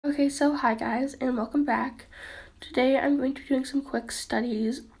Okay, so hi guys, and welcome back. Today I'm going to be doing some quick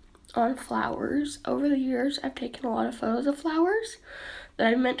studies on flowers. Over the years, I've taken a lot of photos of flowers that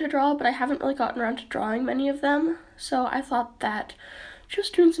I meant to draw, but I haven't really gotten around to drawing many of them. So I thought that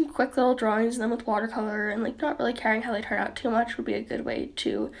just doing some quick little drawings of them with watercolor and not really caring how they turn out too much would be a good way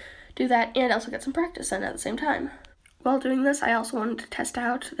to do that and also get some practice in at the same time. While doing this, I also wanted to test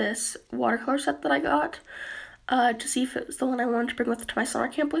out this watercolor set that I got. To see if it was the one I wanted to bring to my summer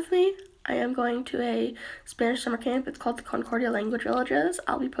camp with me. I am going to a Spanish summer camp. It's called the Concordia Language Villages.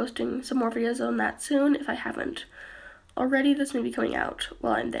 I'll be posting some more videos on that soon if I haven't already. This may be coming out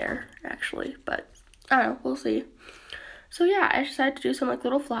while I'm there, actually, but I don't know, we'll see. So yeah, I decided to do some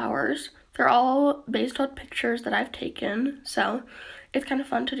little flowers. They're all based on pictures that I've taken, so it's kind of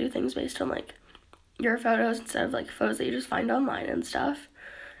fun to do things based on your photos instead of photos that you just find online and stuff.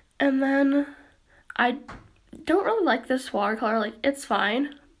 And then I don't really like this watercolor, it's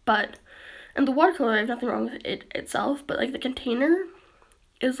fine, and the watercolor, I have nothing wrong with it itself, but the container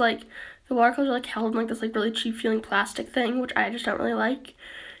is the watercolors are held in this really cheap feeling plastic thing, which I just don't really like,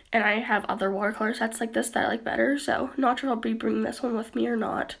 and I have other watercolor sets like this that I like better, so not sure if I'll be bringing this one with me or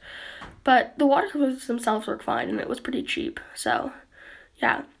not, but the watercolors themselves work fine, and it was pretty cheap, so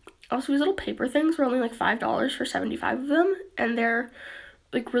yeah. Also, these little paper things were only $5 for 75 of them, and they're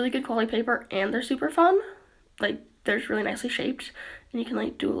really good quality paper, and they're super fun. They're just really nicely shaped, and you can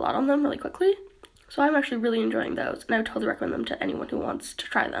do a lot on them really quickly. So I'm actually really enjoying those, and I would totally recommend them to anyone who wants to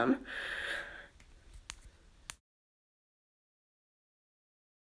try them.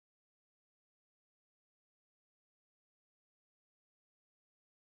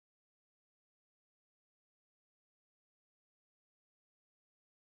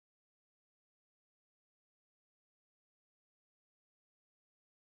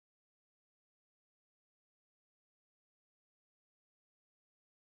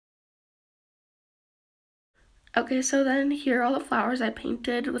 Okay, so then here are all the flowers I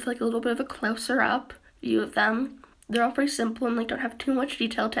painted with a little bit of a closer up view of them. They're all pretty simple and don't have too much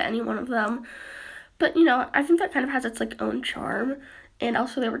detail to any one of them. But I think that kind of has its own charm, and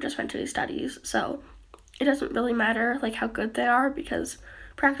also they were just meant to be studies, so it doesn't really matter how good they are, because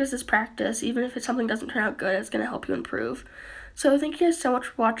practice is practice. Even if something doesn't turn out good, it's going to help you improve. So thank you guys so much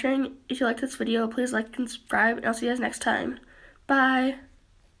for watching. If you liked this video, please like and subscribe, and I'll see you guys next time. Bye!